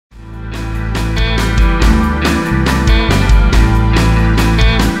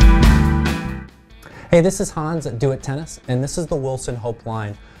Hey, this is Hans at Do It Tennis, and this is the Wilson Hope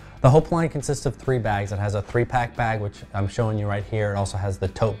line. The Hope line consists of 3 bags. It has a 3-pack bag, which I'm showing you right here. It also has the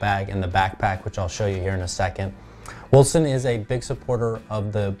tote bag and the backpack, which I'll show you here in a second. Wilson is a big supporter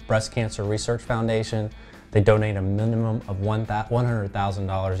of the Breast Cancer Research Foundation. They donate a minimum of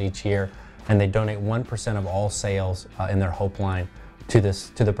 $100,000 each year, and they donate 1% of all sales in their Hope line to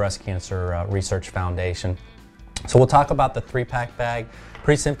the Breast Cancer Research Foundation. So we'll talk about the 3-pack bag.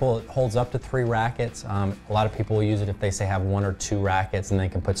 Pretty simple. It holds up to 3 rackets. A lot of people will use it if they say have 1 or 2 rackets, and they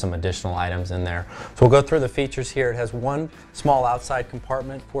can put some additional items in there. So we'll go through the features here. It has one small outside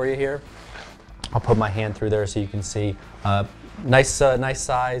compartment for you here. I'll put my hand through there so you can see. Nice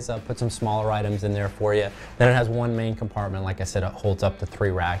size. Put some smaller items in there for you. Then it has one main compartment. Like I said, it holds up to 3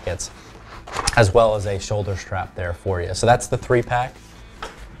 rackets, as well as a shoulder strap there for you. So that's the 3-pack.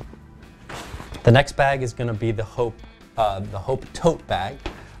 The next bag is going to be the Hope tote bag.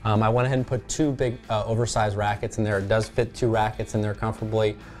 I went ahead and put 2 big oversized rackets in there. It does fit 2 rackets in there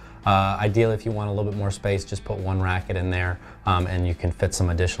comfortably. Ideally, if you want a little bit more space, just put 1 racket in there, and you can fit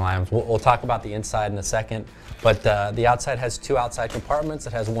some additional items. We'll talk about the inside in a second, but the outside has 2 outside compartments.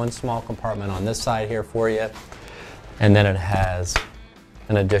 It has 1 small compartment on this side here for you, and then it has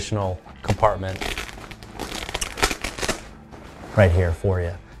an additional compartment right here for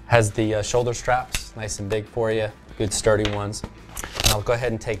you. Has the shoulder straps, nice and big for you, good sturdy ones. And I'll go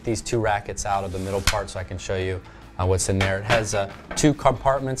ahead and take these 2 rackets out of the middle part so I can show you what's in there. It has 2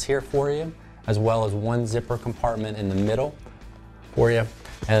 compartments here for you, as well as 1 zipper compartment in the middle for you.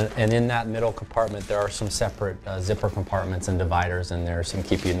 And in that middle compartment, there are some separate zipper compartments and dividers in there so it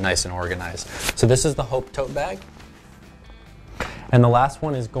can keep you nice and organized. So this is the Hope tote bag. And the last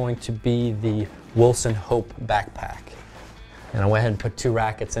one is going to be the Wilson Hope backpack. And I went ahead and put 2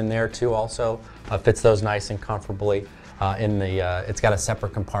 rackets in there too also. Fits those nice and comfortably. It's got a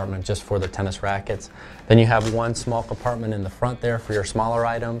separate compartment just for the tennis rackets. Then you have 1 small compartment in the front there for your smaller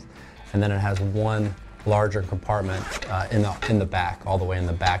items, and then it has 1 larger compartment in the back, all the way in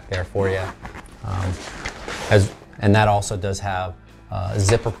the back there for you. And that also does have a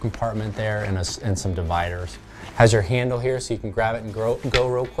zipper compartment there and some dividers. Has your handle here so you can grab it and go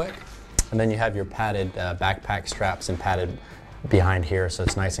real quick. And then you have your padded backpack straps and padded behind here, so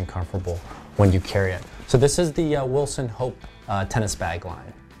it's nice and comfortable when you carry it. So this is the Wilson Hope tennis bag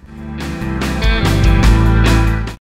line.